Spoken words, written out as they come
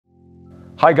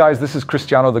Hi guys, this is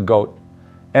Cristiano the GOAT,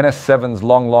 NS7's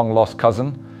long lost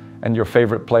cousin and your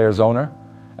favorite player's owner.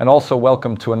 And also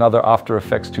welcome to another After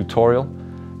Effects tutorial.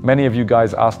 Many of you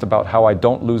guys asked about how I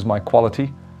don't lose my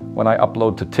quality when I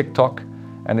upload to TikTok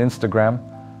and Instagram.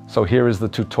 So here is the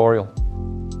tutorial.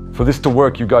 For this to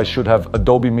work, you guys should have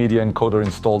Adobe Media Encoder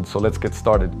installed, so let's get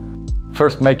started.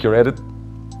 First, make your edit,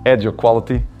 add your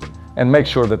quality, and make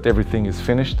sure that everything is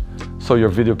finished so your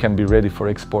video can be ready for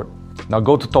export. Now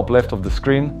go to top left of the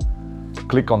screen,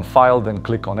 click on File, then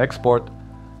click on Export,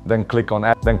 then click on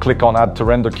Add to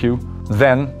Render Queue.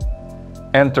 Then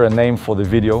enter a name for the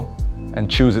video and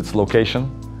choose its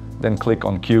location. Then click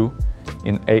on Queue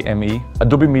in AME.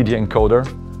 Adobe Media Encoder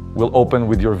will open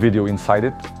with your video inside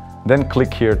it. Then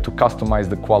click here to customize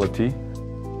the quality.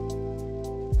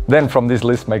 Then from this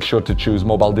list, make sure to choose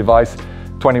mobile device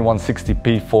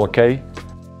 2160p 4K.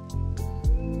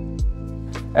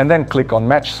 And then click on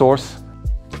Match Source.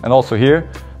 And also here,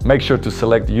 make sure to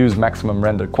select Use Maximum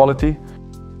Render Quality.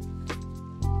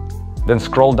 Then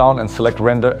scroll down and select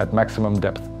Render at Maximum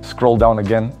Depth. Scroll down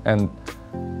again and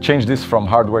change this from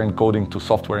hardware encoding to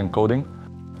software encoding.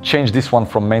 Change this one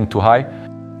from main to high.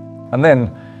 And then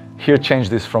here change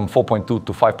this from 4.2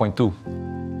 to 5.2.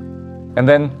 And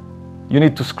then you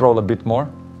need to scroll a bit more.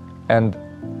 And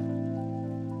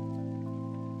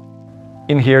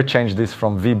in here change this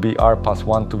from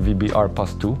VBR+1 to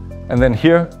VBR+2. And then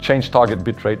here change target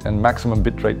bitrate and maximum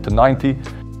bitrate to 90.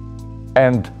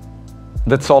 And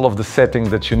that's all of the settings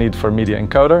that you need for Media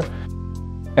Encoder.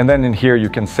 And then in here you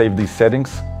can save these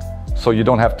settings, so you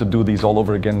don't have to do these all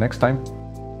over again next time.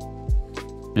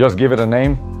 Just give it a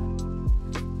name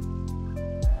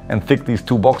and tick these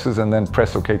two boxes and then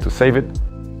press OK to save it.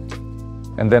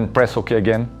 And then press OK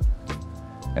again.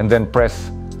 And then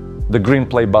press the green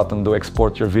play button to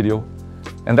export your video.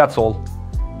 And that's all.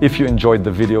 If you enjoyed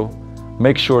the video,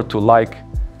 make sure to like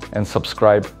and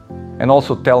subscribe. And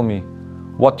also tell me,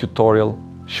 what tutorial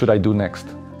should I do next?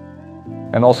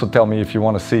 And also tell me if you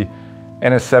want to see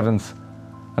NS7's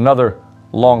another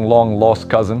long lost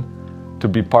cousin to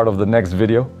be part of the next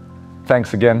video.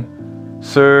 Thanks again,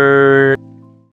 sir.